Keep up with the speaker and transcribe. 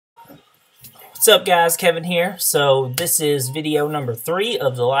What's up guys, Kevin here. So this is video number 3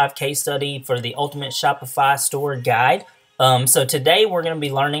 of the live case study for the Ultimate Shopify Store Guide. So today we're going to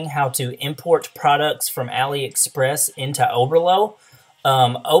be learning how to import products from Aliexpress into Oberlo.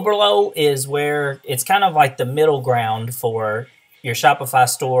 Oberlo is where it's kind of like the middle ground for your Shopify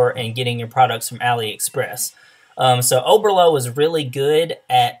store and getting your products from Aliexpress. So Oberlo is really good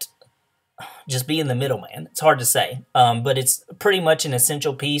at just being the middleman. It's hard to say, but it's pretty much an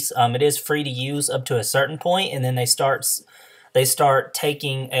essential piece. It is free to use up to a certain point, and then they start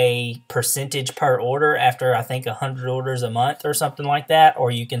taking a percentage per order after I think 100 orders a month or something like that,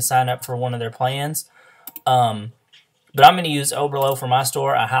 or you can sign up for one of their plans. But I'm going to use Oberlo for my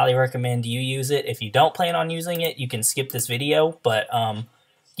store. I highly recommend you use it. If you don't plan on using it, you can skip this video. But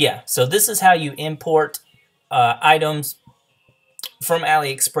yeah, so this is how you import items from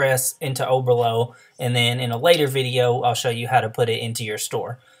AliExpress into Oberlo, and then in a later video I'll show you how to put it into your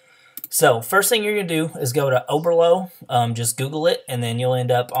store. So first thing you're going to do is go to Oberlo, just Google it, and then you'll end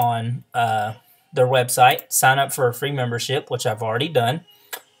up on their website. Sign up for a free membership, which I've already done.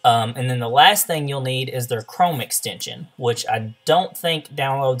 And then the last thing you'll need is their Chrome extension, which I don't think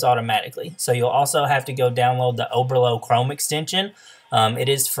downloads automatically. So you'll also have to go download the Oberlo Chrome extension. It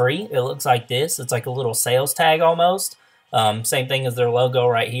is free. It looks like this. It's like a little sales tag almost. Same thing as their logo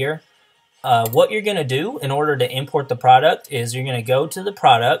right here. What you're going to do in order to import the product is you're going to go to the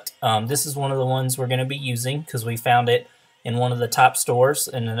product. This is one of the ones we're going to be using because we found it in one of the top stores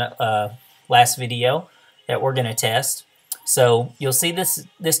in the last video that we're going to test. So you'll see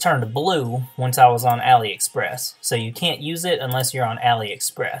this turned blue once I was on AliExpress. So you can't use it unless you're on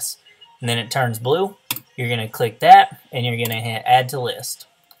AliExpress. And then it turns blue. You're going to click that and you're going to hit add to list.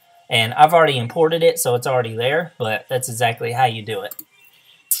 And I've already imported it, so it's already there, but that's exactly how you do it.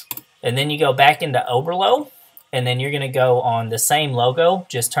 And then you go back into Oberlo, and then you're going to go on the same logo,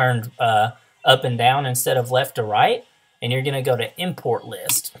 just turned up and down instead of left to right, and you're going to go to Import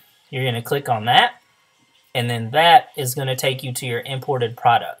List. You're going to click on that, and then that is going to take you to your imported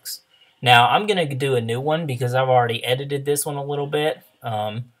products. Now, I'm going to do a new one because I've already edited this one a little bit.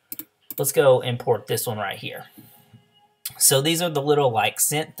 Let's go import this one right here. So these are the little like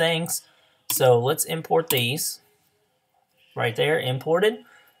scent things. So let's import these. Right there, imported.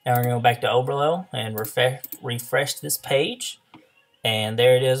 Now we're going to go back to Oberlo and refresh this page. And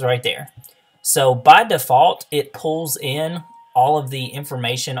there it is right there. So by default, it pulls in all of the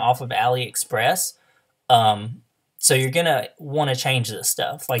information off of AliExpress. So you're going to want to change this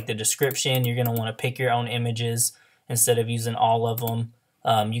stuff. Like the description, you're going to want to pick your own images instead of using all of them.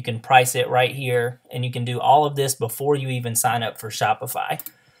 You can price it right here, and you can do all of this before you even sign up for Shopify.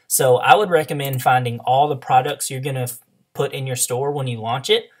 So I would recommend finding all the products you're going to put in your store when you launch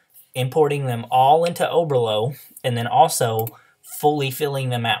it, importing them all into Oberlo, and then also fully filling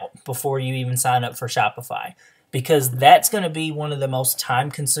them out before you even sign up for Shopify. Because that's going to be one of the most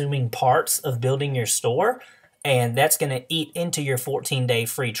time-consuming parts of building your store, and that's going to eat into your 14-day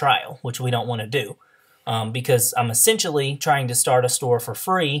free trial, which we don't want to do. Because I'm essentially trying to start a store for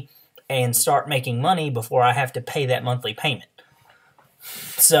free and start making money before I have to pay that monthly payment.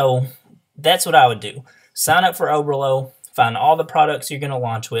 So that's what I would do. Sign up for Oberlo, find all the products you're going to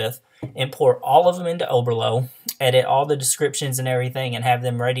launch with, import all of them into Oberlo, edit all the descriptions and everything, and have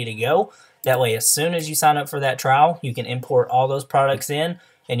them ready to go. That way, as soon as you sign up for that trial, you can import all those products in,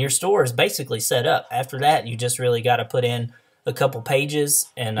 and your store is basically set up. After that, you just really got to put in a couple pages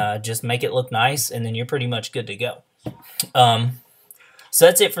and just make it look nice, and then you're pretty much good to go. So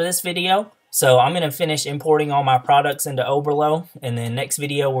that's it for this video. So I'm going to finish importing all my products into Oberlo, and then next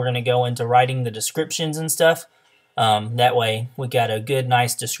video we're going to go into writing the descriptions and stuff. That way we got a good,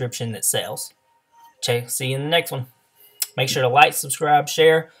 nice description that sells. Okay, see you in the next one. Make sure to like, subscribe,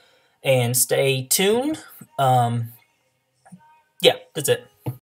 share, and stay tuned. Yeah, that's it.